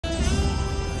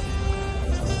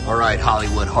All right,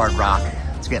 Hollywood Hard Rock.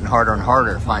 It's getting harder and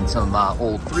harder to find some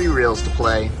old 3 reels to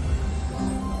play.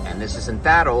 And this isn't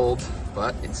that old,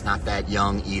 but it's not that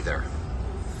young either.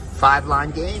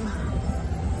 5-line game.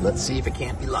 Let's see if it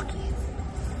can't be lucky.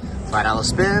 $5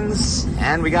 spins,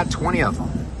 and we got 20 of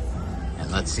them.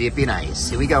 And let's see it be nice.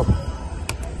 Here we go.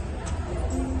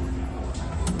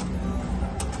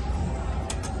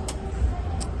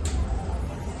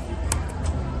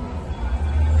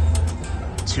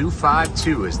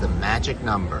 252 is the magic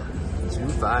number.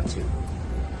 252.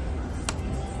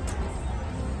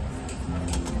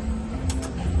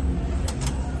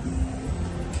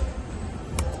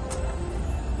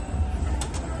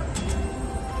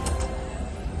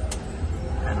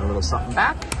 And a little something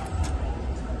back.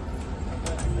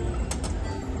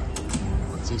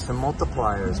 Let's see some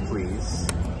multipliers, please.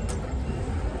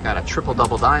 Got a triple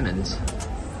double diamond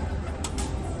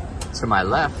to my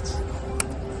left,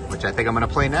 which I think I'm going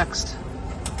to play next.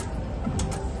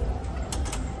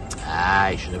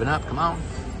 I should have been up. Come on.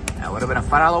 That would have been a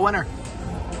 $5 winner.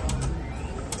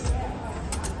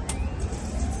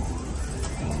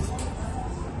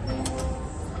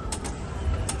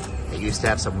 They used to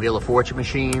have some Wheel of Fortune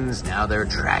machines. Now they're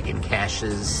Dragon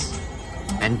Cashes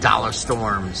and Dollar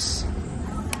Storms.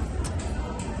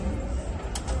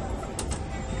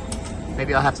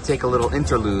 Maybe I'll have to take a little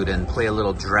interlude and play a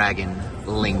little Dragon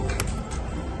Link,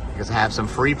 because I have some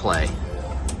free play,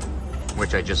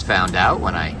 which I just found out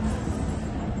when I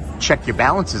checked your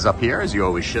balances up here, as you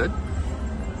always should,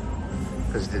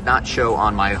 because it did not show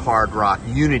on my Hard Rock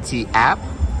Unity app,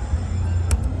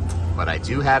 but I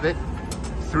do have it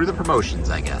through the promotions,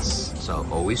 I guess. So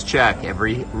always check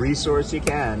every resource you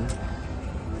can.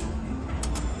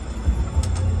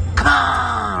 Come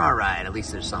on! All right, at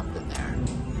least there's something there.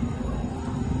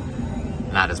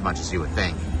 Not as much as you would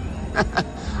think.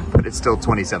 But it's still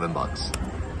 27 bucks.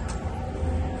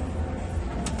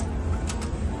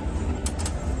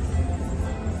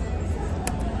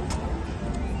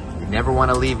 You never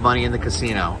want to leave money in the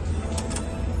casino.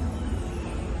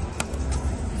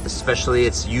 Especially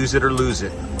it's use it or lose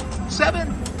it.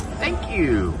 7, thank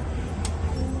you.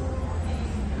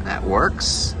 That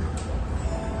works.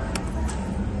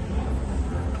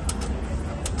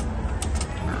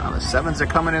 Now the 7s are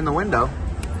coming in the window.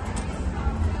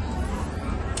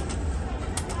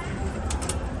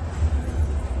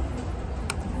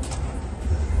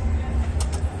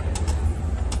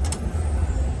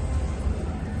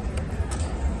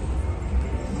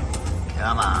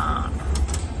 Come on.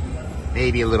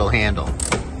 Maybe a little handle.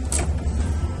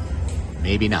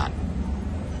 Maybe not.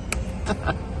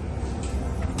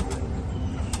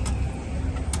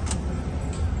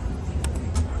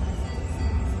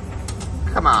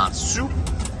 Come on,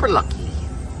 super lucky.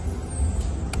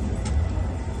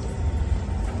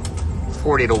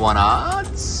 40-1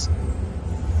 odds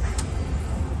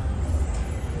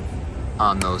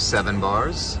on those 7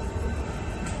 bars.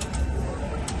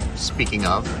 Speaking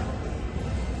of,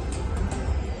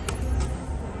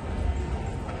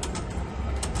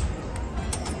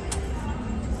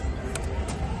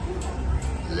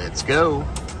 let's go.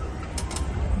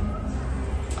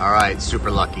 All right,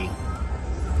 super lucky.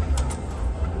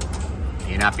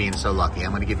 You're not being so lucky.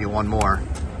 I'm going to give you one more.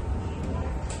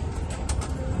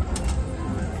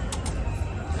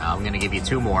 Now I'm going to give you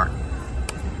 2 more.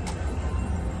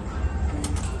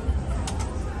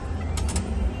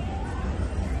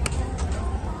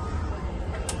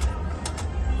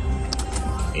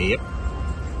 Yep.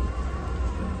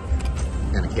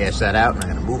 I'm going to cash that out, and I'm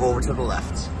going to move over to the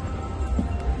left.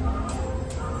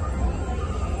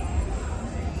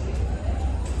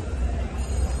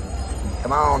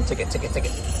 Come on, ticket.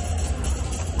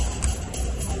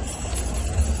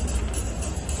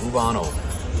 Move on over.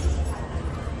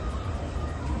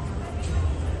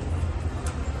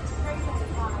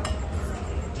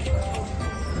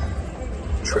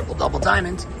 Triple double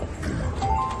diamond.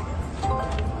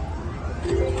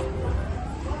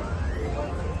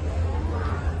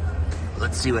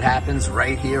 Let's see what happens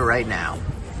right here, right now.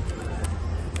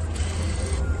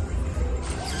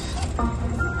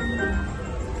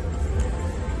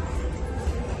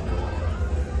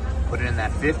 Put it in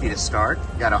that 50 to start.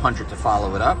 Got 100 to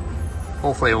follow it up.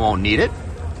 Hopefully I won't need it,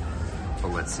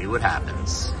 but let's see what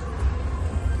happens.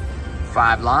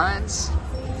 5 lines.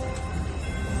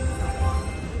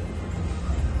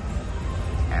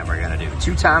 And we're gonna do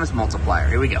 2 times multiplier.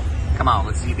 Here we go. Come on,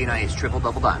 let's see, be nice. Triple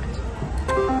double diamond.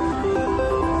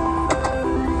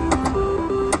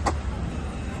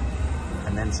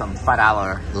 And then some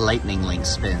 $5 lightning link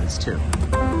spins too.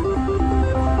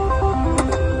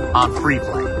 On free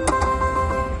play.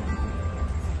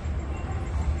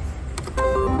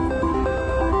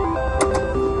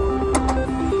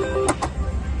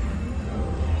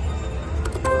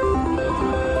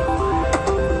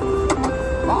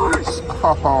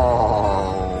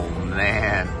 Oh,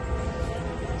 man.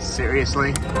 Seriously?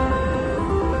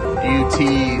 You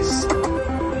tease.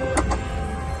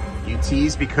 You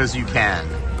tease because you can.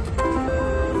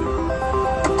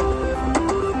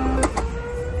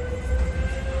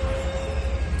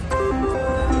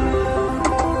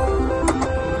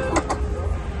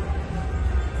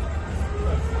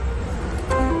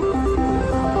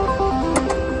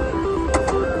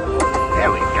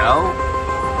 There we go.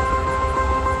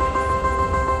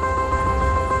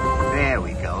 There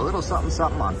we go. A little something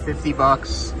something on 50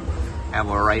 bucks, and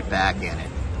we're right back in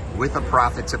it with a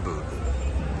profit to boot.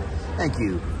 Thank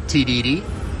you, TDD.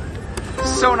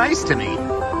 So nice to me.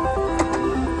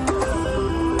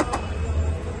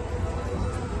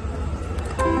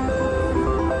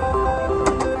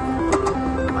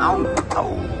 Ow.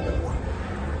 Oh.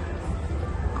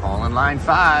 Calling line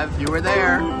 5. You were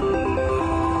there.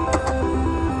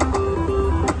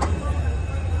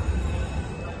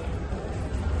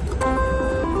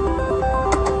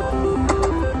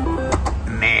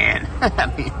 Man. I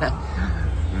mean,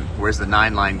 where's the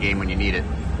 9-line game when you need it?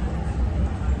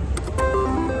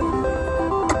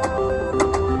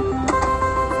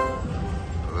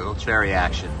 A little cherry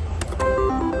action.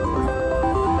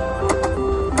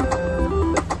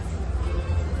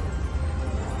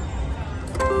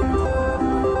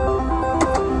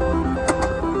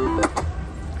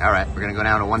 All right, we're gonna go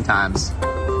down to 1 times.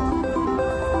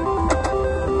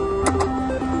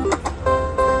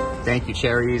 Thank you,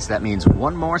 cherries. That means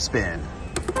 1 more spin.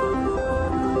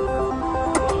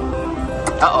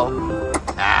 Uh-oh.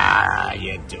 Ah,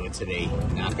 you do it to me.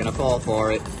 Not gonna fall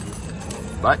for it.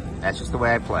 But that's just the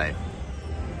way I play.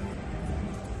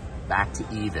 Back to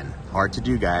even. Hard to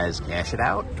do, guys. Cash it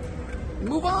out.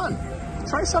 Move on.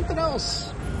 Try something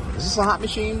else. Is this a hot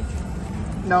machine?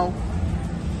 No.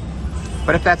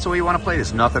 But if that's the way you want to play,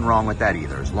 there's nothing wrong with that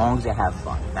either, as long as you have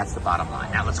fun. That's the bottom line.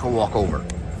 Now let's go walk over.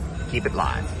 Keep it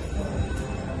live.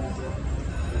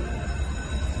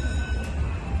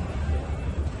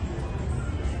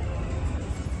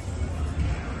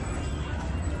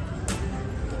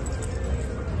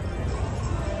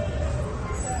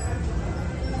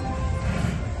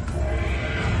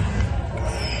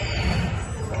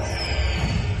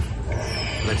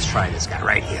 Let's try this guy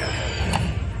right here.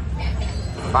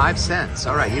 5 cents.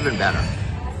 All right, even better.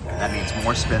 That means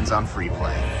more spins on free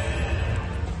play.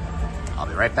 I'll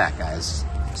be right back, guys.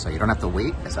 So you don't have to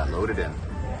wait as I load it in.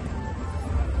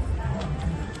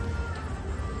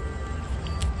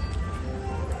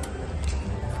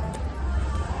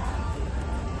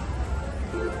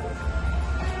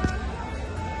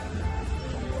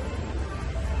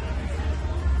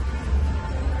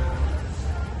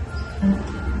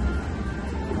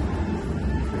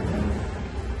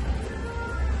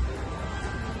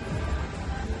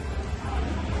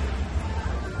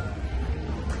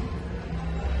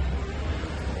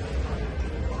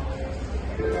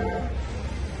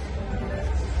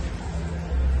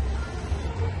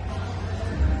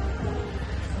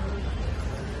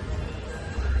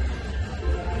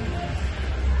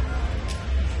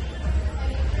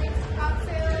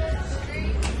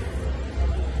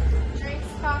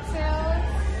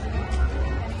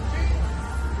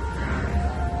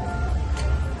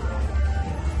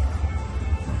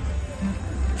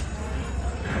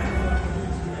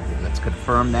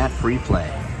 Confirm that free play.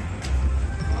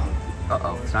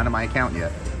 Uh-oh, it's not in my account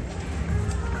yet.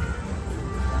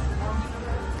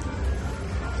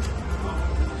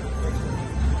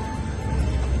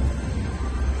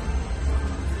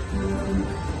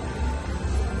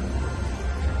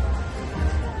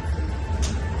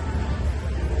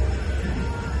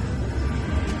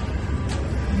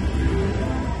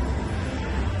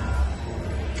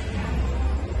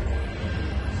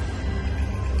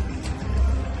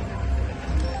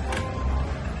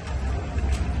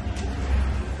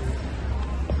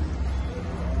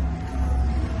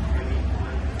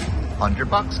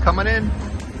 $100 coming in.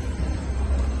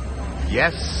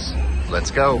 Yes,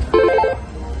 let's go.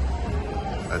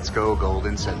 Let's go,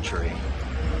 Golden Century.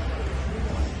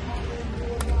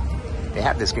 They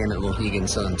have this game at Mohegan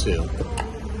Sun too.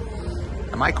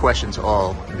 And my question to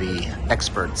all the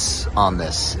experts on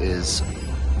this is,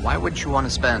 why would you want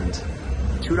to spend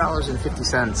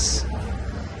 $2.50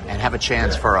 and have a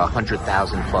chance for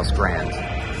 100,000 plus grand?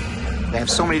 They have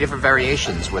so many different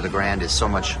variations where the grand is so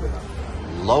much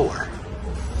lower.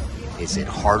 Is it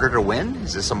harder to win?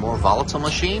 Is this a more volatile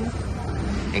machine?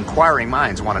 Inquiring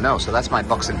minds want to know. So that's my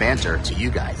bucks and banter to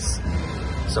you guys.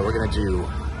 So we're gonna do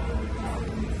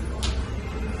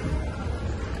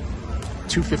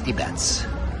 250 bets,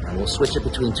 and we'll switch it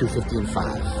between 250 and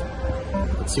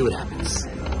 5. Let's see what happens.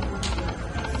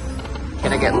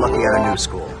 Can I get lucky at a new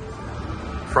school?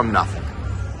 From nothing.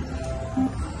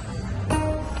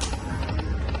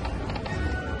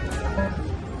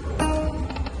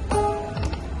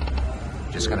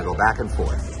 Just gonna go back and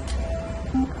forth.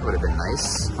 Would have been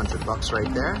nice. $100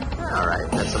 right there. All right,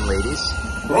 got some ladies.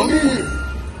 All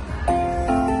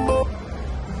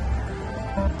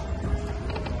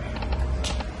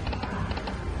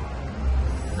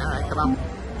right, come on.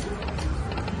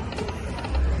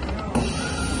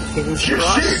 King's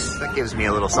Cross. That gives me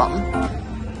a little something.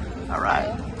 All right,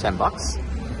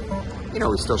 $10. You know,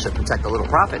 we still should protect a little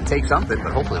profit and take something,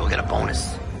 but hopefully we'll get a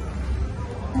bonus.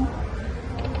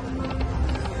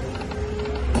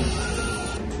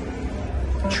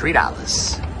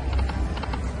 $3.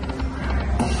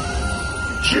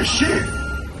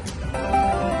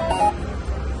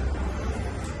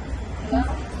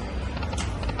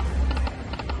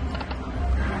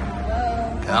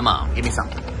 Come on, give me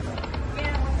something.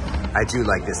 I do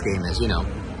like this game, as you know.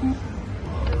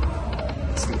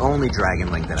 It's the only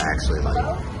Dragon Link that I actually like.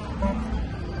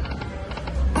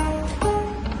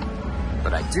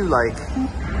 But I do like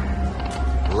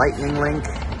Lightning Link,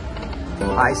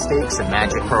 High Stakes, and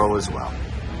Magic Pearl as well.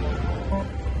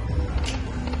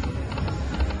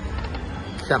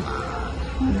 Come on.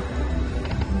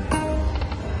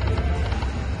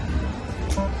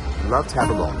 Love to have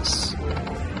a bonus.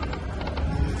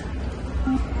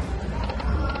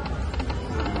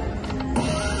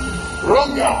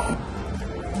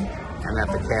 I'm gonna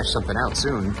have to cash something out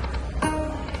soon.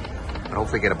 But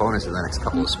hopefully get a bonus in the next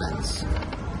couple of spins.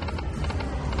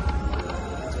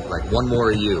 Like one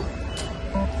more of you.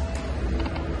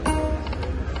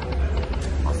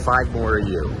 Or 5 more of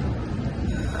you.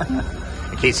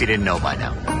 In case you didn't know by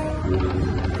now.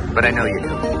 But I know you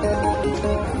do.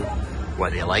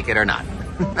 Whether you like it or not.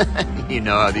 You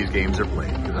know how these games are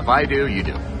played. Because if I do, you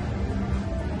do.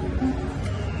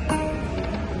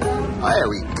 There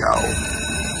we go.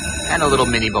 And a little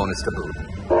mini bonus to boot.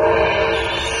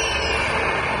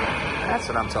 That's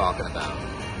what I'm talking about.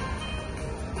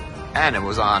 And it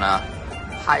was on a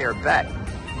higher bet.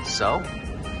 So,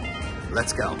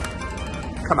 let's go.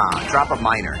 Come on, drop a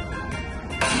minor.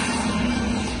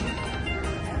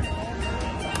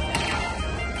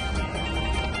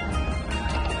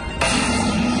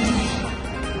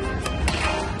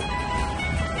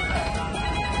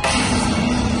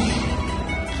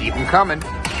 Keep them coming.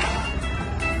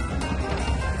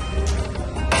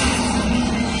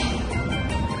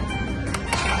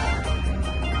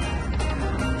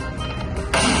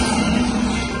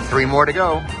 Three more to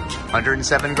go.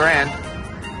 107 grand.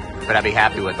 But I'd be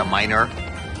happy with a minor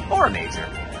or a major.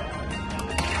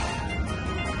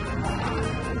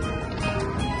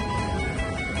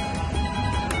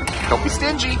 Don't be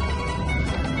stingy.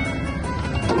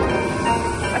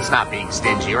 That's not being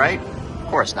stingy, right? Of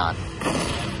course not.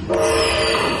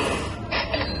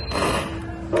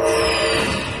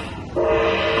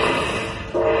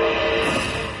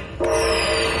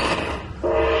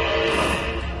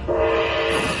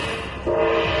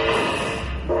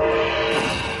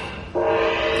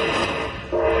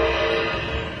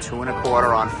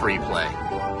 $2.25 on free play.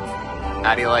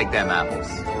 How do you like them apples?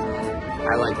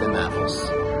 I like them apples.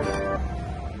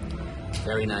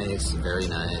 Very nice, very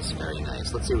nice, very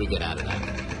nice. Let's see what we get out of that.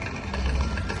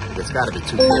 It's got to be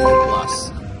 250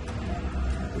 plus.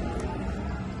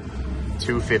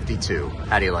 252.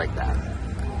 How do you like that?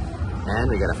 And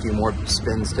we got a few more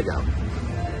spins to go.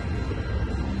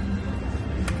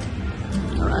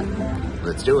 All right,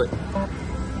 let's do it.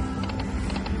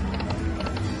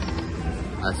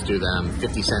 Let's do them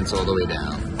 50 cents all the way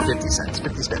down. 50 cents,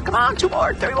 50 cents. Come on, 2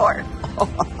 more, 3 more.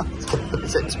 I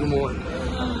said 2 more.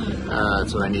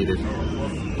 That's what I needed.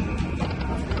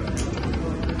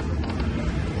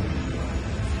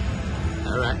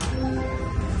 All right.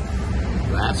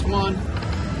 Last one.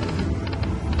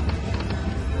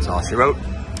 That's all she wrote.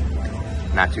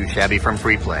 Not too shabby from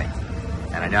free play.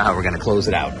 And I know how we're going to close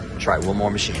it out. Try one more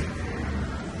machine.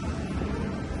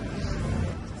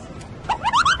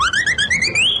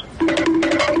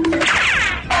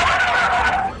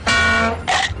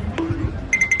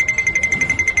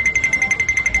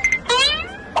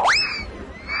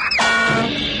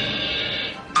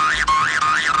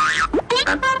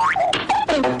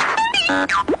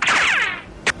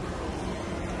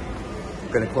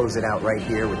 Going to close it out right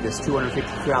here with this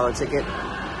 $252 ticket.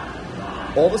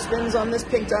 All the spins on this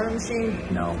pink diamond machine?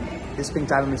 No. This pink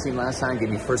diamond machine last time gave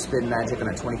me first spin magic on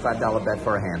a $25 bet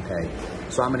for a hand pay.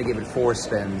 So I'm gonna give it 4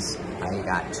 spins. I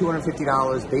got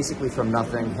 $250 basically from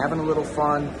nothing, having a little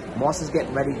fun. Moss is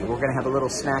getting ready. We're gonna have a little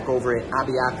snack over at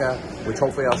Aviaca, which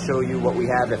hopefully I'll show you what we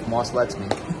have if Moss lets me.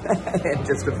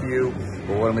 Just a few.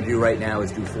 But what I'm gonna do right now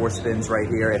is do 4 spins right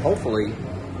here and hopefully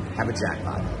have a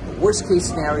jackpot. The worst case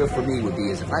scenario for me would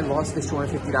be is if I lost this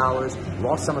 $250,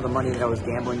 lost some of the money that I was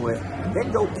gambling with, and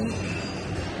then go eat,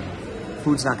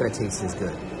 food's not gonna taste as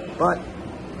good. But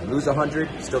I lose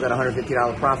 100, still got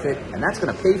 $150 profit, and that's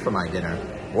gonna pay for my dinner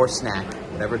or snack,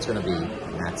 whatever it's gonna be,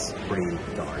 and that's pretty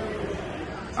darn.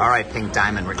 All right, Pink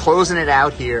Diamond, we're closing it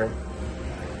out here.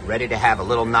 Ready to have a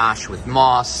little nosh with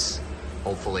Moss.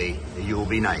 Hopefully you will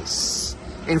be nice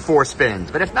in 4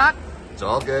 spins, but if not, it's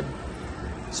all good.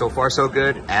 So far so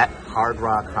good at Hard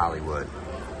Rock Hollywood.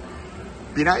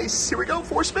 Be nice, here we go,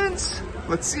 4 spins.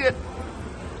 Let's see it.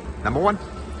 Number 1.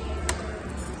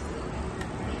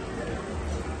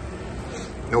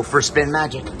 No first spin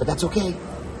magic, but that's okay.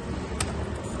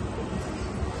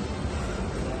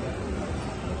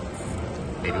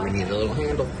 Maybe we need a little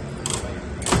handle.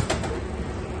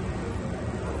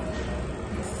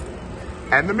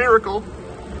 And the miracle.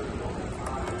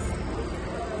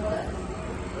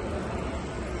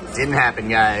 Didn't happen,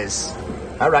 guys.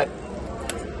 All right.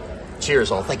 Cheers,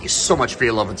 all. Thank you so much for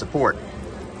your love and support.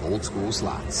 Old School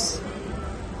Slots.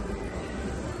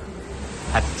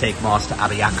 Had to take Moss to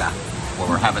Aviaca where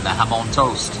we're having the jamon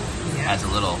toast as a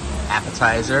little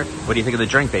appetizer. What do you think of the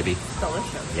drink, baby?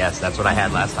 Delicious. Yes, that's what I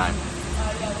had last time.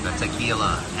 The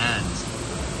tequila and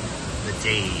the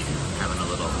Dade. Having a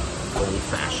little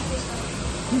old-fashioned.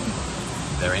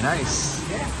 Very nice.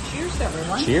 Yeah. Cheers,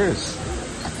 everyone. Cheers.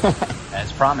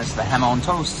 As promised, the jamon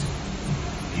toast.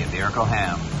 The Iberico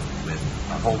ham with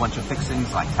a whole bunch of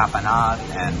fixings like tapenade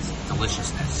and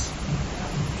deliciousness.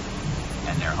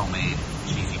 And their homemade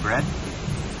cheesy bread.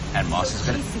 And Moss is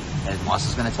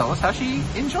gonna tell us how she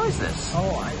enjoys this.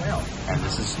 Oh, I will. And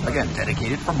this is again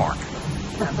dedicated for Mark.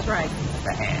 That's right.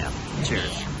 The ham.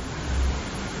 Cheers.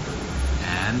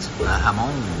 And the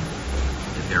jamon.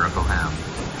 Iberico ham.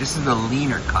 This is the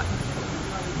leaner cut,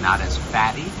 not as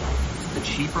fatty. It's the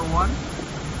cheaper one.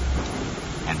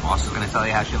 And Moss is going to tell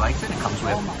you how she likes it. It comes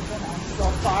with, Oh my goodness. So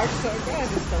far, so good.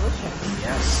 It's delicious.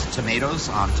 yes, tomatoes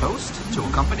on toast to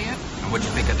accompany it. And what do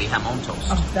you think of the jamon toast?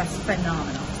 Oh, that's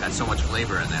phenomenal. Got so much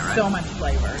flavor in there, right? So much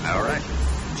flavor. All right.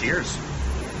 Cheers.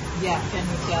 Yeah, can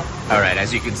you tell? All right.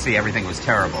 As you can see, everything was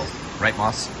terrible. Right,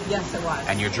 Moss? Yes, it was.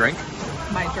 And your drink?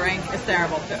 My drink is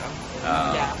terrible, too.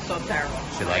 Yeah, so terrible.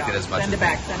 She liked it as much Send as it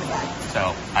back, send it back.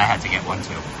 So I had to get one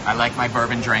too. I like my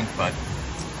bourbon drink, but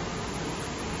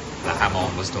the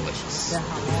jamon was delicious. The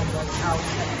jamon was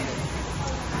outstanding.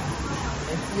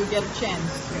 If you get a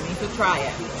chance, you need to try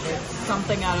it. It's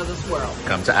something out of this world.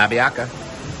 Come to Aviaca.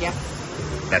 Yep.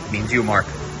 That means you, Mark.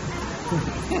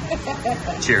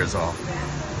 Cheers, all.